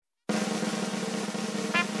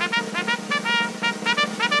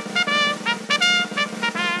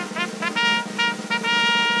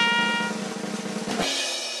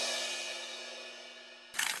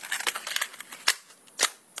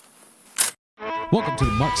Welcome to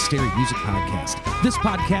the Mark Stary Music Podcast. This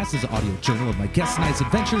podcast is an audio journal of my guests and I's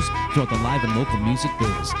adventures throughout the live and local music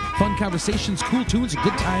biz. Fun conversations, cool tunes, and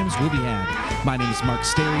good times will be had. My name is Mark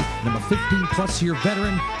Stary, and I'm a 15-plus year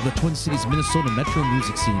veteran of the Twin Cities, Minnesota metro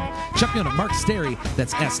music scene. Check me out at Mark Stary,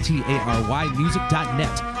 that's STARY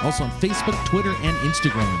music.net. Also on Facebook, Twitter, and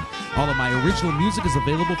Instagram. All of my original music is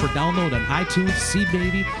available for download on iTunes,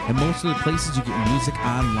 CBaby, and most of the places you get your music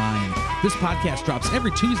online. This podcast drops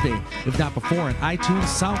every Tuesday, if not before, on iTunes,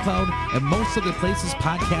 SoundCloud, and most of the places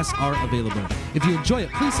podcasts are available. If you enjoy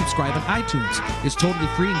it, please subscribe on iTunes. It's totally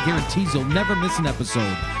free and guarantees you'll never miss an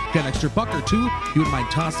episode. Got an extra buck or two you wouldn't mind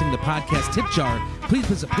tossing the podcast tip jar, please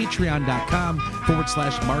visit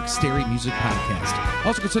patreon.com/Mark Stary Music Podcast.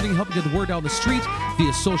 Also considering helping get the word out on the street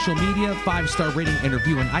via social media, 5-star rating and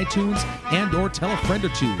review on iTunes, and or tell a friend or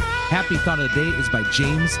two. Happy Thought of the Day is by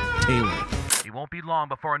James Taylor. It won't be long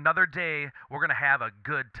before another day we're going to have a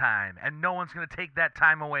good time, and no one's going to take that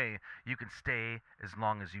time away. You can stay as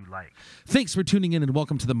long as you like. Thanks for tuning in and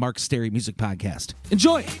welcome to the Mark Stary Music Podcast.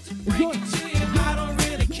 Enjoy! Enjoy! I don't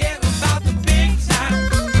really care about the big time.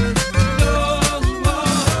 No,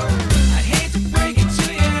 I hate to break it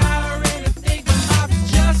to you. I don't really think my life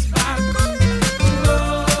is just fine.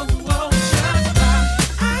 No, just fine.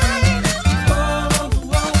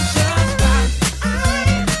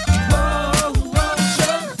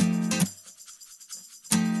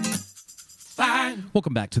 Just fine.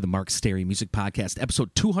 Welcome back to the Mark Stary Music Podcast,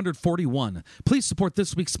 episode 241. Please support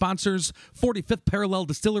this week's sponsors, 45th Parallel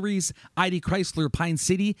Distilleries, ID Chrysler Pine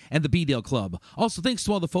City, and the B-Dale Club. Also, thanks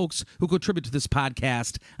to all the folks who contribute to this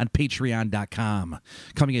podcast on patreon.com.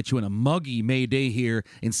 Coming at you on a muggy May Day here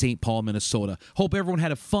in St. Paul, Minnesota. Hope everyone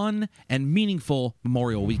had a fun and meaningful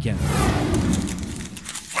Memorial weekend.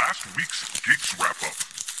 Last week's Geeks Wrap-Up.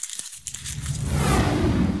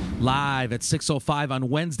 Live at 6:05 on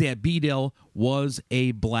Wednesday at B-Dale was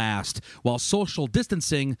a blast. While social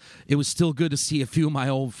distancing, it was still good to see a few of my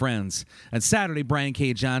old friends. And Saturday, Brian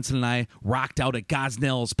K. Johnson and I rocked out at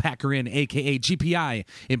Gosnell's Packer Inn, a.k.a. GPI,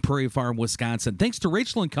 in Prairie Farm, Wisconsin. Thanks to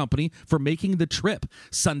Rachel and company for making the trip.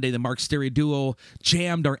 Sunday, the Mark Stary duo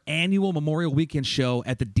jammed our annual Memorial Weekend show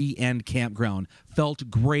at the D-End Campground.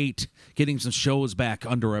 Felt great getting some shows back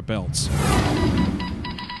under our belts.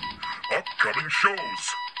 Upcoming shows.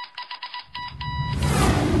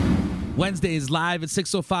 Wednesday is live at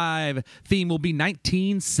 6:05. Theme will be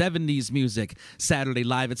 1970s music. Saturday,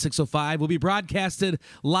 live at 6:05, will be broadcasted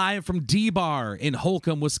live from D-Bar in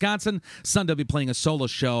Holcomb, Wisconsin. Sunday, will be playing a solo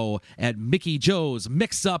show at Mickey Joe's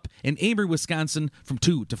Mix-Up in Amory, Wisconsin from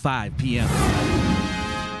 2 to 5 p.m.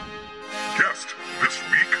 Guest this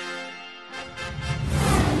week.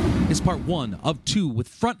 Is part one of two with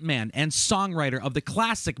frontman and songwriter of the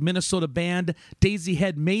classic Minnesota band Daisy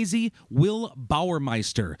Head Maisie, Will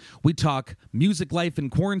Bauermeister. We talk music life in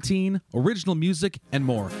quarantine, original music, and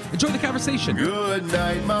more. Enjoy the conversation. Good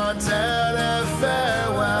night, Montana,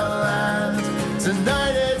 farewell land.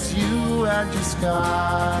 Tonight it's you and your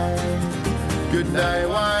sky. Good night,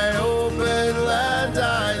 wide open land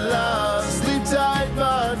I love. Sleep tight,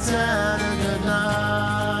 Montana, good night.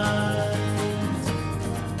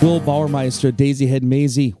 Will Bauermeister, Daisy Head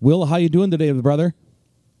Maisie. Will, how you doing today, brother?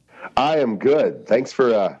 I am good. Thanks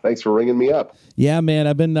for ringing me up. Yeah, man,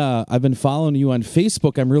 I've been following you on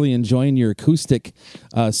Facebook. I'm really enjoying your acoustic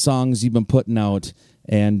songs you've been putting out,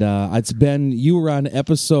 and you were on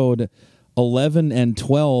episode 11 and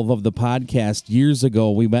 12 of the podcast years ago.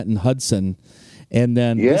 We met in Hudson, and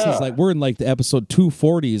then This is we're in the episode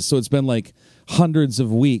 240s, so it's been hundreds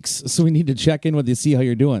of weeks. So we need to check in with you, see how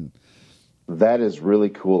you're doing. That is really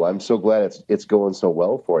cool. I'm so glad it's going so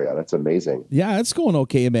well for you. That's amazing. Yeah, it's going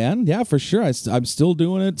okay, man. Yeah, for sure. I'm still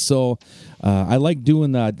doing it. So I like do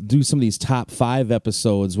some of these top 5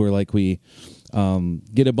 episodes where we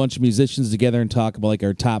get a bunch of musicians together and talk about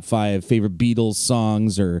our top 5 favorite Beatles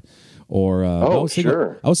songs or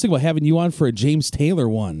sure. I was thinking about having you on for a James Taylor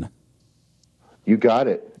one. You got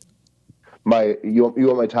it. You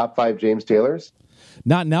want my top 5 James Taylors?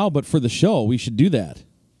 Not now, but for the show, we should do that.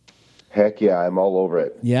 Heck yeah, I'm all over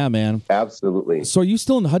it. Yeah, man. Absolutely. So are you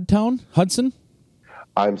still in Hudson?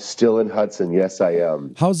 I'm still in Hudson. Yes, I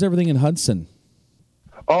am. How's everything in Hudson?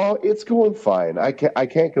 Oh, it's going fine. I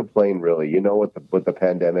can't complain, really. You know, with the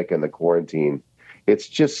pandemic and the quarantine, it's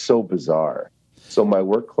just so bizarre. So my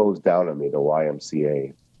work closed down on me, the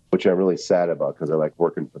YMCA, which I'm really sad about because I like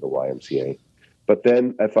working for the YMCA. But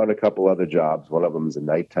then I found a couple other jobs. One of them is a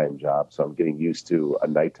nighttime job, so I'm getting used to a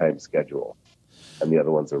nighttime schedule. And the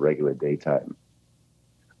other one's a regular daytime.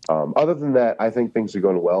 Other than that, I think things are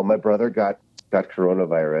going well. My brother got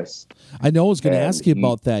coronavirus. I know I was going to ask you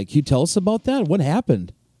about that. Can you tell us about that? What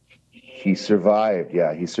happened? He survived.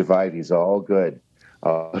 Yeah, he survived. He's all good.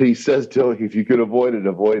 He says to him, if you could avoid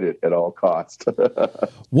it at all costs.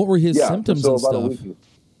 What were his Yeah, symptoms so and about a stuff? week-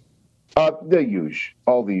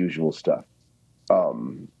 all the usual stuff,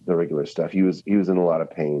 the regular stuff. He was in a lot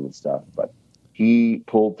of pain and stuff, but he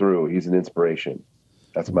pulled through. He's an inspiration.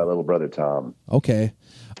 That's my little brother Tom. Okay.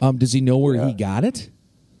 Does he know where Yeah. he got it?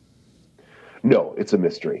 No, it's a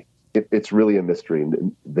mystery. It's really a mystery,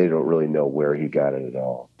 and they don't really know where he got it at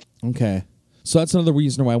all. Okay. So that's another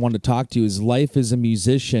reason why I wanted to talk to you is life as a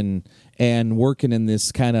musician and working in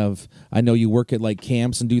this kind of, I know you work at like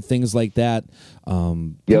camps and do things like that.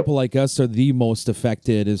 People like us are the most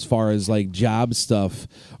affected as far as like job stuff,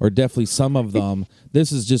 or definitely some of them.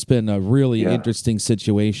 This has just been a really interesting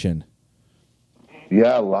situation.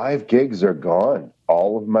 Yeah, live gigs are gone.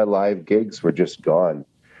 All of my live gigs were just gone.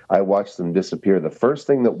 I watched them disappear. The first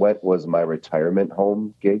thing that went was my retirement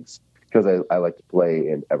home gigs, because I like to play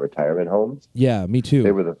in retirement homes. Yeah, me too.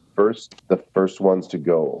 They were the first ones to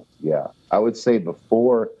go. Yeah, I would say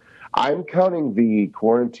before. I'm counting the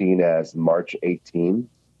quarantine as March 18.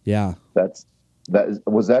 Yeah. Is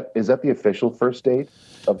that the official first date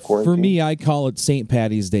of quarantine? For me, I call it St.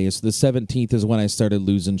 Patty's Day. So the 17th is when I started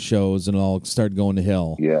losing shows and all started going to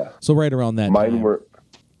hell. Yeah. So right around that Mine time. were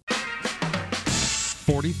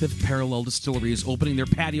 45th Parallel Distillery is opening their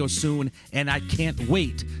patio soon, and I can't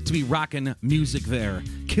wait to be rocking music there.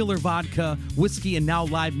 Killer vodka, whiskey, and now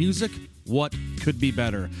live music. What could be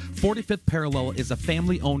better? 45th Parallel is a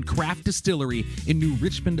family-owned craft distillery in New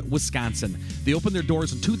Richmond, Wisconsin. They opened their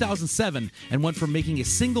doors in 2007 and went from making a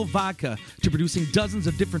single vodka to producing dozens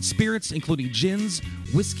of different spirits, including gins,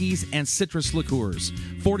 whiskeys, and citrus liqueurs.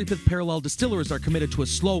 45th Parallel distillers are committed to a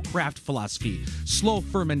slow craft philosophy, slow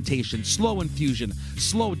fermentation, slow infusion,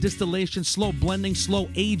 slow distillation, slow blending, slow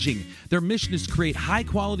aging. Their mission is to create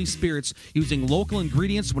high-quality spirits using local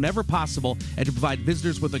ingredients whenever possible and to provide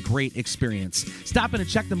visitors with a great experience. Stop in and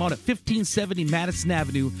check them out at 1570 Madison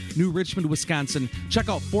Avenue, New Richmond, Wisconsin. Check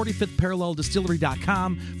out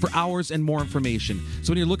 45thParallelDistillery.com for hours and more information.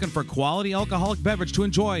 So when you're looking for a quality alcoholic beverage to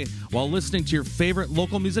enjoy while listening to your favorite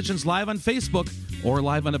local musicians live on Facebook or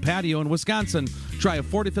live on a patio in Wisconsin, try a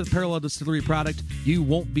 45th Parallel Distillery product. You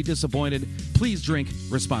won't be disappointed. Please drink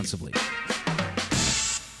responsibly.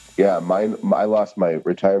 Yeah, I lost my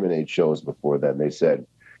retirement age shows before then. They said,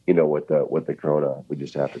 with the corona, we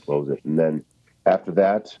just have to close it. And then after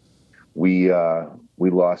that, we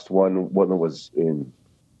lost one. One that was in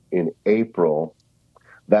April.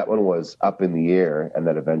 That one was up in the air, and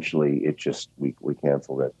then eventually it just we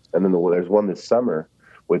canceled it. And then there's one this summer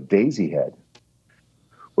with Daisy Head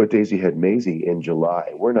Maisie in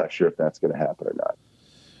July. We're not sure if that's going to happen or not.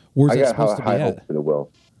 Where's I that got supposed to be high at? hopes that it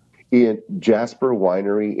will. In Jasper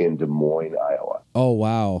Winery in Des Moines, Iowa. Oh,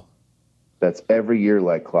 wow. That's every year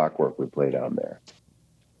like clockwork. We play down there.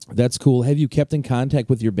 That's cool. Have you kept in contact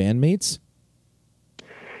with your bandmates?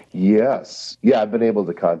 Yes. Yeah, I've been able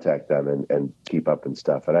to contact them and keep up and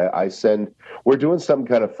stuff. And we're doing some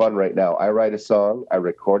kind of fun right now. I write a song, I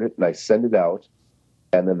record it, and I send it out.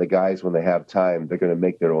 And then the guys, when they have time, they're going to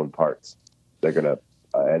make their own parts. They're going to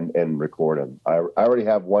and record them. I already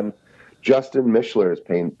have one. Justin Mischler is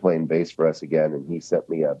playing bass for us again, and he sent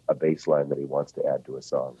me a bass line that he wants to add to a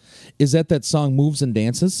song. Is that song Moves and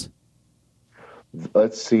Dances?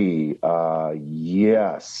 Let's see.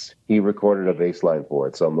 Yes, he recorded a bass line for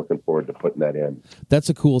it, so I'm looking forward to putting that in. That's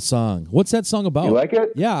a cool song. What's that song about? You like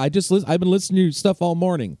it? Yeah, I've been listening to your stuff all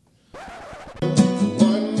morning.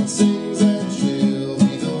 One sings and she'll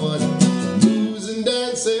be the one who moves and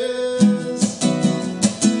dances.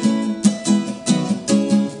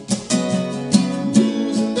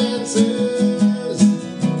 Moves and dances.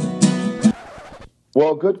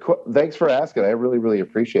 Well, good. Thanks for asking. I really, really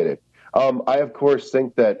appreciate it. I, of course,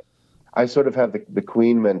 think that I sort of have the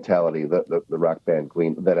Queen mentality, the rock band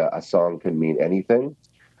Queen, that a song can mean anything.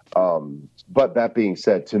 But that being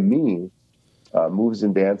said, to me, Moves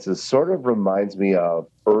and Dances sort of reminds me of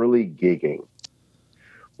early gigging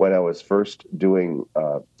when I was first doing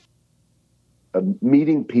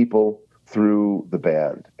meeting people through the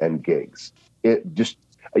band and gigs.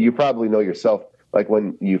 You probably know yourself, like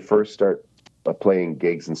when you first start playing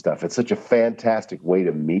gigs and stuff, it's such a fantastic way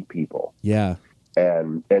to meet people. Yeah.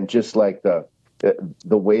 And just like the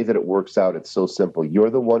way that it works out, it's so simple.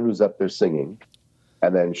 You're the one who's up there singing,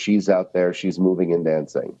 and then she's out there, she's moving and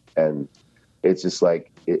dancing, and it's just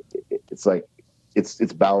like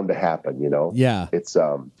it's bound to happen, Yeah.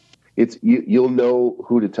 You'll know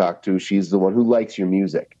who to talk to. She's the one who likes your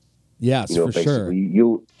music. Yes, for sure.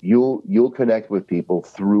 Basically, you'll connect with people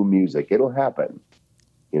through music. It'll happen.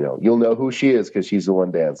 you'll know who she is because she's the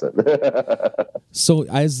one dancing. So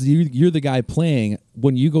as you're the guy playing,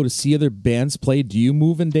 when you go to see other bands play, do you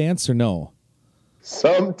move and dance or no?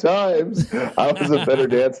 Sometimes I was a better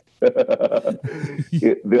dancer.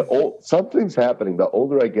 Something's happening. The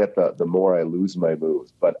older I get, the more I lose my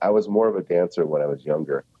moves. But I was more of a dancer when I was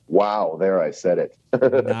younger. Wow, there I said it.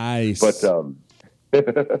 Nice. But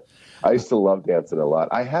I used to love dancing a lot.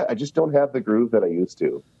 I just don't have the groove that I used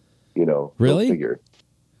to. Really? Go figure.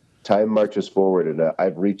 Time marches forward, and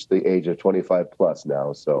I've reached the age of 25 plus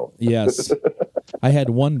now. So Yes. I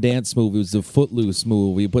had one dance move. It was the footloose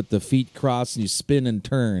move. You put the feet crossed and you spin and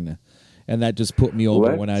turn, and that just put me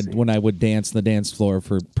over when I would dance on the dance floor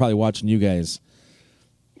for probably watching you guys.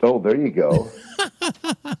 Oh, there you go.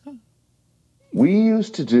 We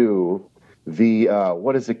used to do the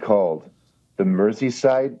what is it called? The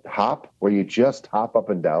Merseyside hop, where you just hop up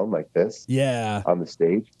and down like this. Yeah. On the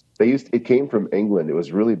stage. It came from England. It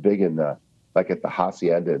was really big in like at the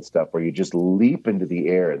hacienda and stuff, where you just leap into the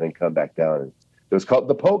air and then come back down. It was called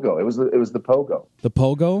the pogo. It was the pogo. The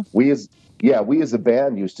pogo? We as a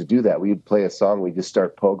band used to do that. We'd play a song, we'd just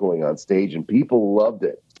start pogoing on stage, and people loved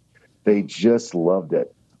it. They just loved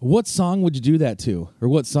it. What song would you do that to, or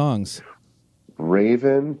what songs?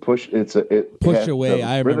 Raven, Push Away.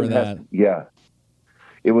 I remember that. Yeah,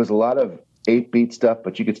 it was a lot of 8-beat stuff,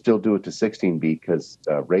 but you could still do it to 16-beat because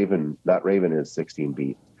Raven is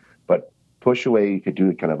 16-beat. But Push Away, you could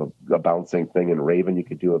do kind of a bouncing thing, and Raven, you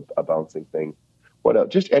could do a bouncing thing. What else?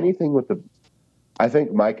 Just anything with I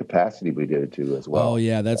think My Capacity we did it to as well. Oh,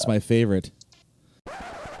 yeah, that's my favorite.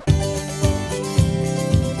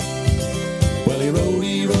 Well, he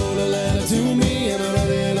wrote a letter to me, and I read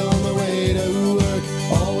it on my way to work.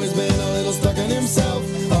 Always been a little stuck on himself,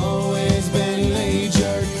 always been a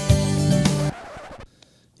jerk.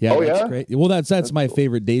 Yeah, Oh, that's yeah? great. Well, that's my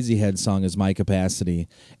favorite Daisy Head song is My Capacity.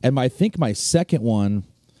 And I think my second one,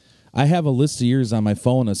 I have a list of yours on my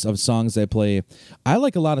phone of songs I play. I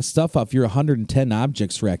like a lot of stuff off your 110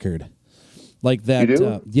 Objects record. Like that. You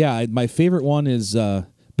do? Yeah, my favorite one is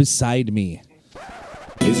Beside Me.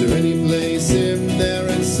 Is there any place in there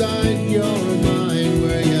inside your mind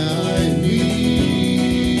where you hide me?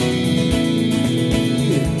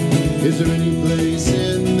 Is there any place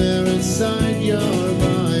in there inside your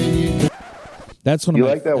mind you can... That's one of You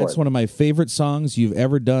my like that that's one? one of my favorite songs you've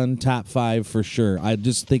ever done, top 5 for sure. I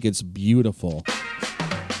just think it's beautiful.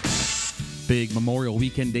 Big Memorial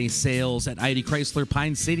Weekend Day sales at ID Chrysler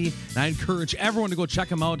Pine City, and I encourage everyone to go check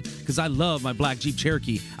them out because I love my black Jeep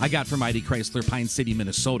Cherokee I got from ID Chrysler Pine City,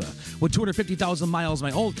 Minnesota. With 250,000 miles,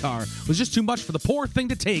 my old car was just too much for the poor thing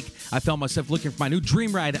to take. I found myself looking for my new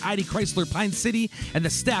dream ride at ID Chrysler Pine City, and the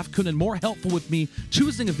staff couldn't have been more helpful with me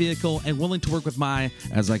choosing a vehicle and willing to work with my,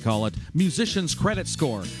 as I call it, musician's credit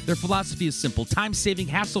score. Their philosophy is simple: time-saving,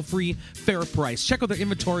 hassle-free, fair price. Check out their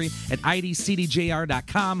inventory at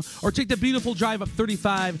idcdjr.com or take the beautiful drive up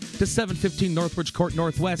 35 to 715 Northridge Court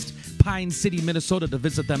Northwest, Pine City, Minnesota to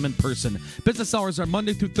visit them in person. Business hours are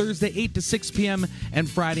Monday through Thursday, 8 to 6 p.m., and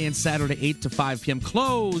Friday and Saturday, 8 to 5 p.m.,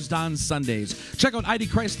 closed on Sundays. Check out ID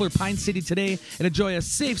Chrysler Pine City today and enjoy a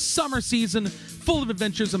safe summer season full of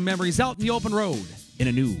adventures and memories out in the open road in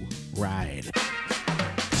a new ride.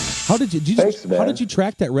 How did you Thanks, man. how did you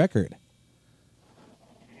track that record?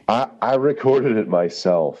 I recorded it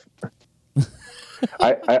myself.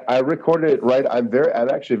 I recorded it right. I'm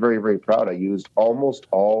actually very, very proud. I used almost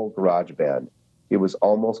all GarageBand. It was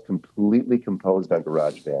almost completely composed on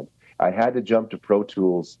GarageBand. I had to jump to Pro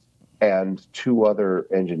Tools and 2 other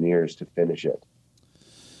engineers to finish it.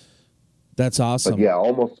 That's awesome. But yeah,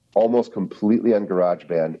 almost completely on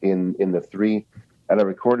GarageBand in the 3, and I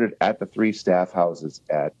recorded at the 3 staff houses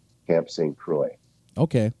at Camp St. Croix.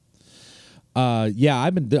 Okay. Yeah,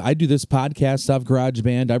 I do this podcast off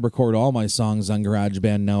GarageBand. I record all my songs on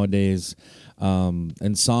GarageBand nowadays.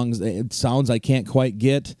 And sounds I can't quite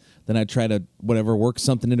get, then I try to work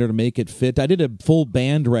something in there to make it fit. I did a full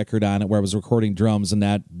band record on it where I was recording drums, and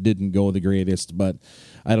that didn't go the greatest, but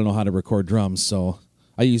I don't know how to record drums, so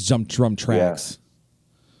I use drum tracks.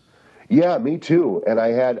 Yeah, me too. And I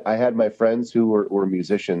had my friends who were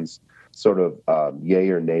musicians sort of yay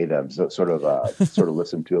or nay them, so sort of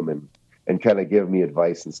listen to them and kind of give me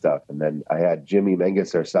advice and stuff. And then I had Jimmy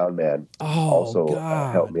Menges, our sound man, also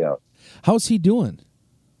help me out. How's he doing?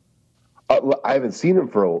 I haven't seen him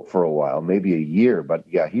for a while, maybe a year, but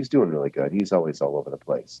yeah, he's doing really good. He's always all over the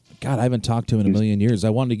place. God, I haven't talked to him in a million years.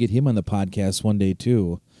 I wanted to get him on the podcast one day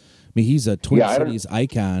too. I mean, he's a Twin Cities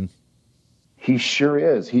icon. He sure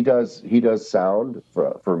is. He does sound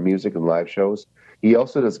for music and live shows. He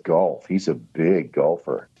also does golf. He's a big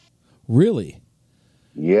golfer. Really?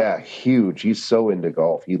 Yeah, huge. He's so into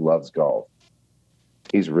golf. He loves golf.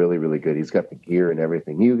 He's really, really good. He's got the gear and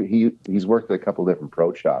everything. He's worked at a couple different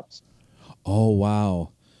pro shops. Oh,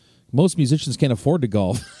 wow. Most musicians can't afford to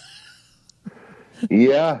golf.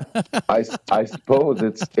 Yeah, I suppose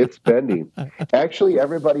it's spending. Actually,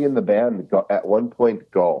 everybody in the band at one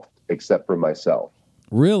point golfed except for myself.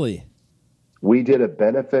 Really? We did a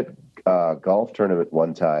benefit golf tournament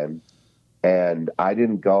one time, and I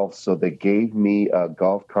didn't golf, so they gave me a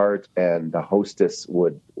golf cart, and the hostess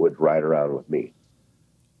would ride around with me.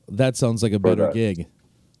 That sounds like a better gig.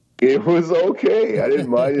 It was okay. I didn't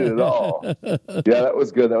mind it at all. Yeah, that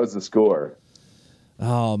was good. That was the score.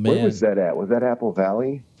 Oh, man. Where was that at? Was that Apple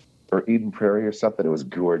Valley or Eden Prairie or something? It was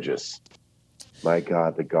gorgeous. My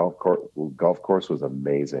God, the golf course was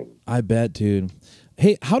amazing. I bet, dude.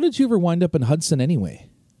 Hey, how did you ever wind up in Hudson anyway?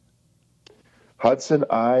 Hudson,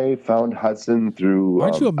 I found Hudson through.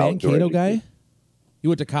 Aren't you a outdoor Mankato education. guy? You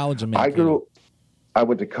went to college in Mankato. I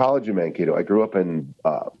went to college in Mankato. I grew up in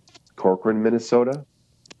Corcoran, Minnesota.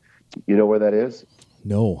 You know where that is?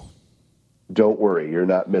 No. Don't worry, you're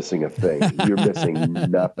not missing a thing. You're missing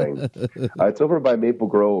nothing. It's over by Maple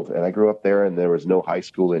Grove, and I grew up there, and there was no high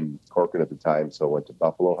school in Corcoran at the time, so I went to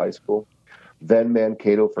Buffalo High School. Then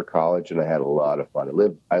Mankato for college, and I had a lot of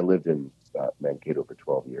fun. I lived in Mankato for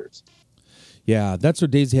 12 years. Yeah, that's where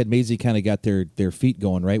Daisy Head Maisie kind of got their feet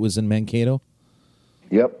going, right? Was in Mankato?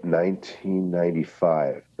 Yep,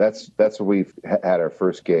 1995. That's where we had our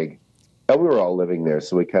first gig. And we were all living there,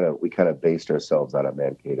 so we kind of based ourselves out of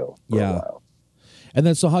Mankato for a while. And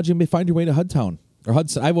then, so how'd you find your way to Hudtown or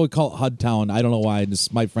Hudson? I would call it Hudtown. I don't know why.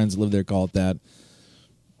 Just my friends live there call it that.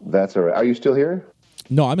 That's all right. Are you still here?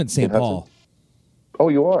 No, I'm in St. Paul. Oh,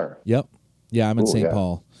 you are? Yep. Yeah, I'm in Cool, St. yeah.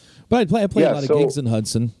 Paul. But I play a lot of gigs in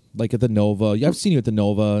Hudson, like at the Nova. Yeah, I've seen you at the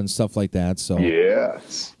Nova and stuff like that. So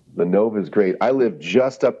Yes. The Nova is great. I live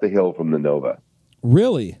just up the hill from the Nova.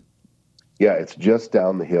 Really? Yeah, it's just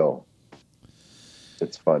down the hill.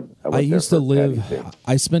 It's fun. I used to live,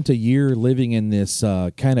 I spent a year living in this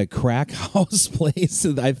kind of crack house place.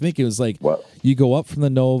 I think it was like you go up from the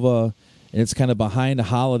Nova and it's kind of behind a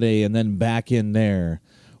Holiday and then back in there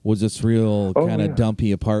was this real kind of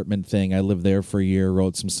dumpy apartment thing. I lived there for a year,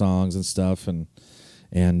 wrote some songs and stuff and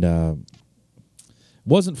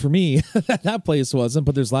wasn't for me. That place wasn't,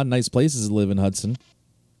 but there's a lot of nice places to live in Hudson.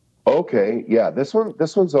 Okay. Yeah, this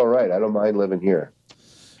one's all right. I don't mind living here.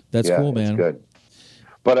 That's cool, man. It's good.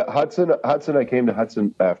 But at Hudson, I came to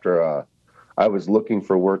Hudson after I was looking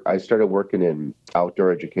for work. I started working in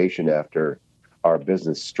outdoor education after our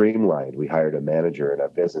business streamlined. We hired a manager and our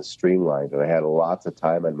business streamlined, and I had lots of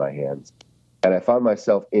time on my hands. And I found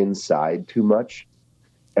myself inside too much.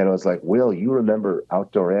 And I was like, Will, you remember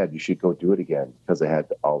outdoor ed. You should go do it again because I had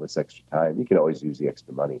all this extra time. You can always use the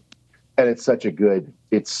extra money. And it's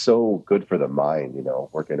so good for the mind,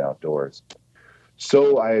 working outdoors.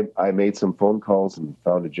 So I made some phone calls and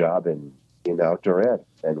found a job in outdoor ed,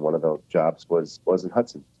 and one of the jobs was in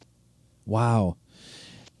Hudson. Wow.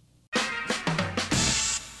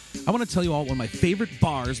 I want to tell you all one of my favorite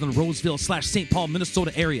bars in the Roseville/St. Paul,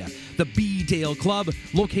 Minnesota area, the B Dale Club,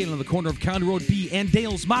 located on the corner of County Road B. And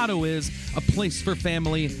Dale's motto is a place for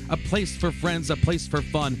family, a place for friends, a place for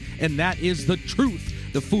fun, and that is the truth.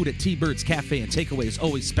 The food at T-Bird's Cafe and Takeaway is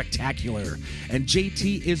always spectacular. And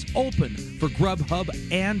JT is open for Grubhub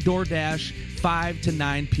and DoorDash 5 to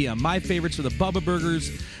 9 p.m. My favorites are the Bubba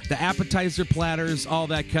Burgers, the appetizer platters, all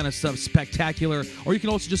that kind of stuff. Spectacular. Or you can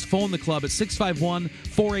also just phone the club at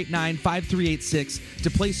 651-489-5386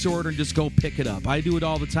 to place your order and just go pick it up. I do it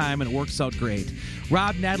all the time, and it works out great.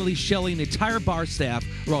 Rob, Natalie, Shelley, and the entire bar staff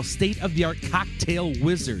are all state-of-the-art cocktail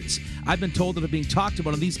wizards. I've been told that they're being talked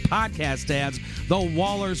about on these podcast ads. The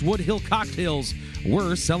Waller's Woodhill cocktails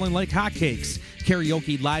were selling like hotcakes.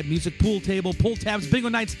 Karaoke, live music, pool table, pull tabs, bingo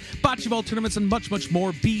nights, bocce ball tournaments, and much, much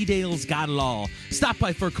more. B-Dale's got it all. Stop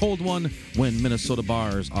by for a cold one when Minnesota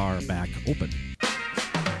bars are back open.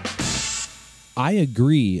 I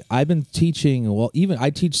agree. I've been teaching, I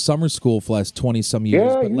teach summer school for the last 20-some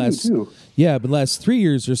years. But last 3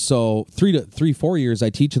 years or so, 4 years, I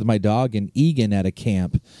teach with my dog in Egan at a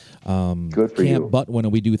camp. Good for Camp you. Butwin,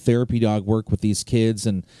 and we do therapy dog work with these kids,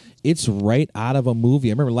 and it's right out of a movie.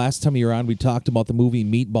 I remember last time you were on, we talked about the movie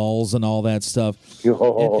Meatballs and all that stuff.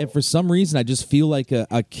 And for some reason, I just feel like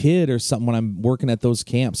a kid or something when I'm working at those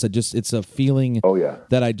camps. It's a feeling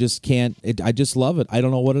that I just can't. I just love it. I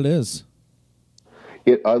don't know what it is.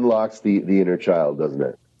 It unlocks the inner child, doesn't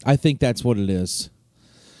it? I think that's what it is.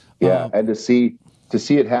 Yeah, and to see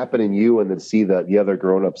it happen in you, and then see the other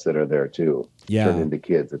grown-ups that are there too turn into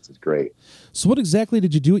kids. It's great. So what exactly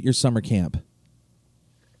did you do at your summer camp?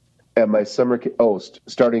 And my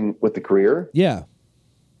starting with the career, Yeah.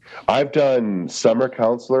 I've done summer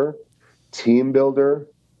counselor, team builder,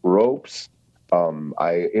 ropes.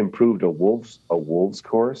 I improved a wolves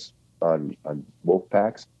course on wolf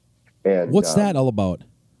packs. And What's that all about?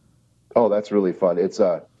 Oh, that's really fun. It's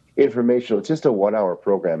informational. It's just a 1-hour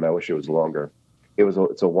program. I wish it was longer. It's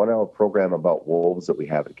a 1-hour program about wolves that we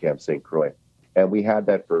have at Camp St. Croix. And we had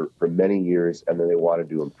that for many years, and then they wanted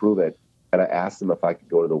to improve it. And I asked them if I could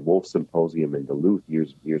go to the Wolf Symposium in Duluth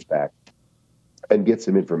years back and get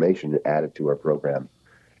some information and add it to our program.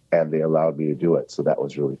 And they allowed me to do it. So that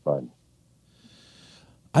was really fun.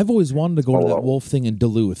 I've always wanted to go to that wolf thing in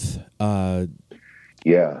Duluth.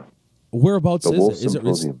 Yeah. Whereabouts The Wolf is it?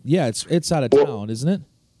 Symposium. It's out of town, isn't it?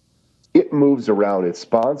 It moves around. It's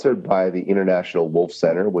sponsored by the International Wolf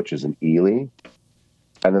Center, which is in Ely.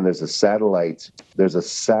 And then there's a satellite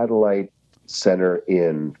center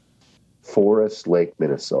in Forest Lake,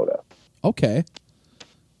 Minnesota. Okay.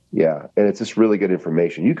 Yeah, and it's just really good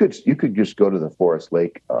information. You could just go to the Forest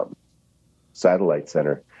Lake satellite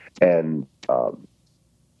center and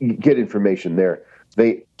get information there.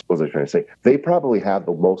 What was I trying to say? They probably have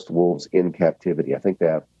the most wolves in captivity. I think they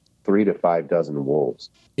have 3 to 5 dozen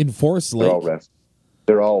wolves. In Forest Lake?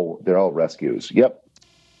 They're all rescues. Yep.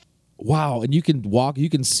 Wow, and you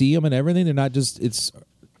can see them and everything. They're not just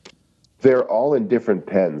They're all in different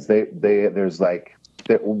pens. The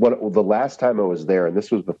last time I was there, and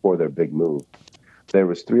this was before their big move, there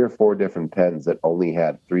was 3 or 4 different pens that only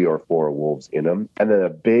had 3 or 4 wolves in them, and then a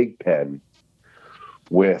big pen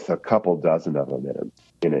with a couple dozen of them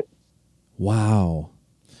in it. Wow.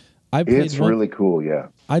 It's really cool, yeah.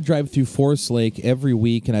 I drive through Forest Lake every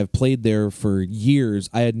week, and I've played there for years.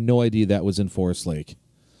 I had no idea that was in Forest Lake.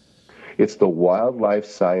 It's the Wildlife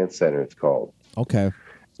Science Center, it's called. Okay.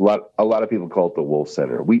 A lot of people call it the Wolf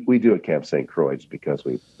Center. We do at Camp St. Croix just because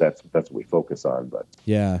that's what we focus on. But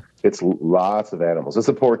yeah, it's lots of animals. There's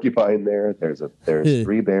a porcupine there. There's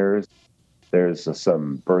 3 bears. There's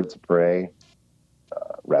some birds of prey,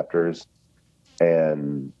 raptors,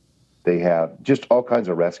 and they have just all kinds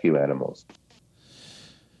of rescue animals.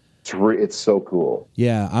 It's so cool.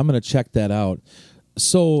 Yeah, I'm gonna check that out.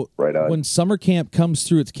 So right on. When summer camp comes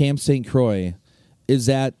through, it's Camp St. Croix. Is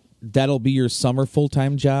that'll be your summer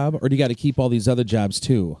full-time job, or do you got to keep all these other jobs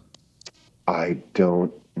too? I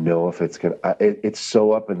don't know if it's gonna. It's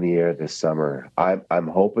so up in the air this summer. I'm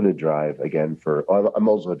hoping to drive again I'm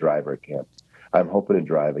also a driver at camp. I'm hoping to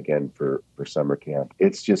drive again for summer camp.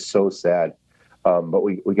 It's just so sad, but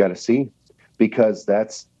we got to see, because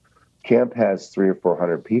camp has 300 or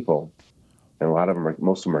 400 people, and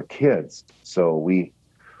most of them are kids. So we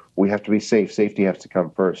have to be safe. Safety has to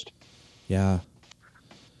come first. Yeah.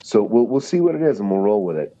 So we'll see what it is, and we'll roll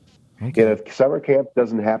with it. Okay. And if summer camp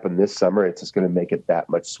doesn't happen this summer, it's just going to make it that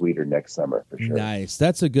much sweeter next summer for sure. Nice.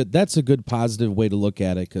 That's a good positive way to look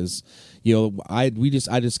at it, because I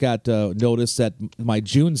just got notice that my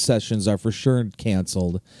June sessions are for sure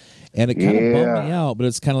canceled, and it kind of bummed me out. But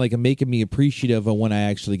it's kind of like making me appreciative of when I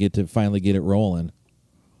actually get to finally get it rolling.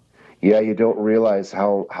 Yeah, you don't realize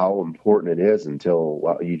how important it is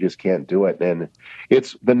until you just can't do it. And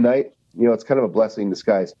it's the night. It's kind of a blessing in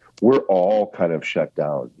disguise. We're all kind of shut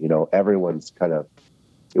down. Everyone's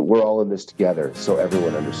we're all in this together, so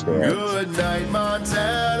everyone understands. Good night,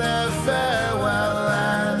 Montana, farewell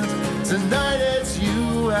land. Tonight it's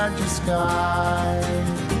you and your sky.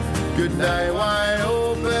 Good night, wide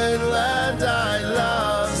open land I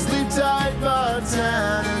love. Sleep tight,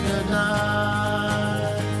 Montana, good night.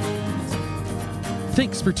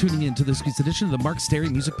 Thanks for tuning in to this week's edition of the Mark Stary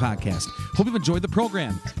Music Podcast. Hope you've enjoyed the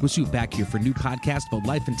program. We'll see you back here for new podcasts about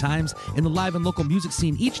life and times in the live and local music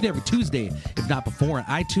scene each and every Tuesday, if not before, on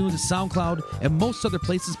iTunes, SoundCloud, and most other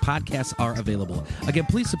places podcasts are available. Again,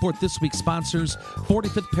 please support this week's sponsors,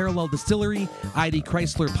 45th Parallel Distillery, ID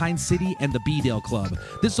Chrysler Pine City, and the B-Dale Club.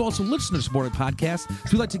 This is also listener-supported podcast.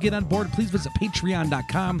 If you'd like to get on board, please visit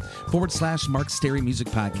patreon.com/Mark Stary Music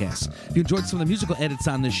Podcast. If you enjoyed some of the musical edits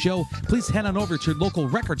on this show, please head on over to your local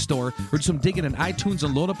record store or do some digging in iTunes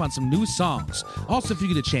and load up on some new songs. Also, if you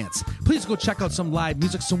get a chance, please go check out some live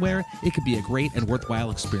music somewhere. It could be a great and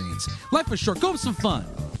worthwhile experience. Life is short. Go have some fun.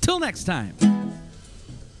 Till next time.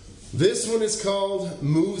 This one is called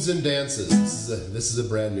Moves and Dances. This is a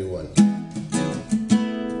brand new one.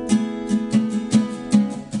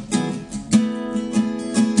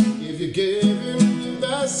 If you're giving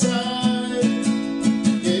my side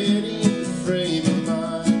any frame of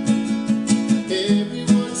mind,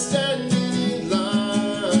 everyone standing in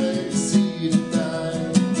line to see you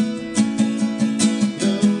tonight.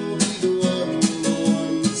 You'll be the one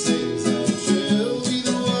that sings and she'll be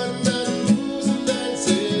the one that moves and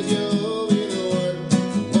dances.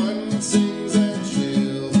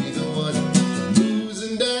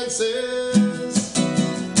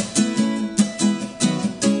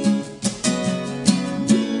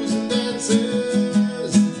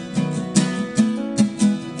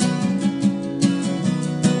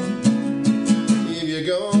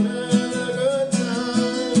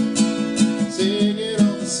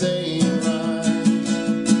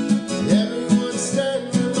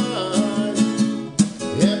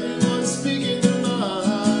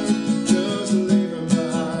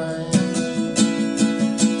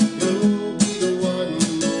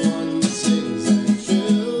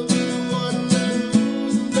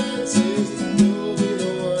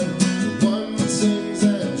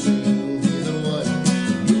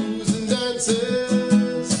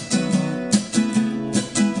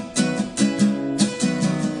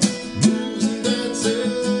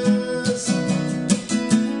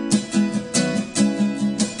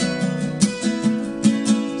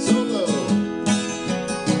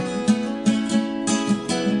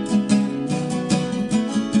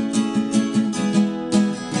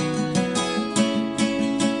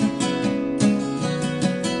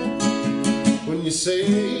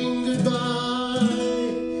 saying goodbye,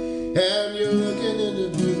 and you're looking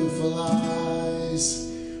into beautiful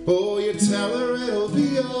eyes. Oh, you tell her it'll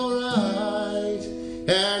be alright,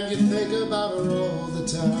 and you think about her all the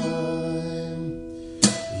time.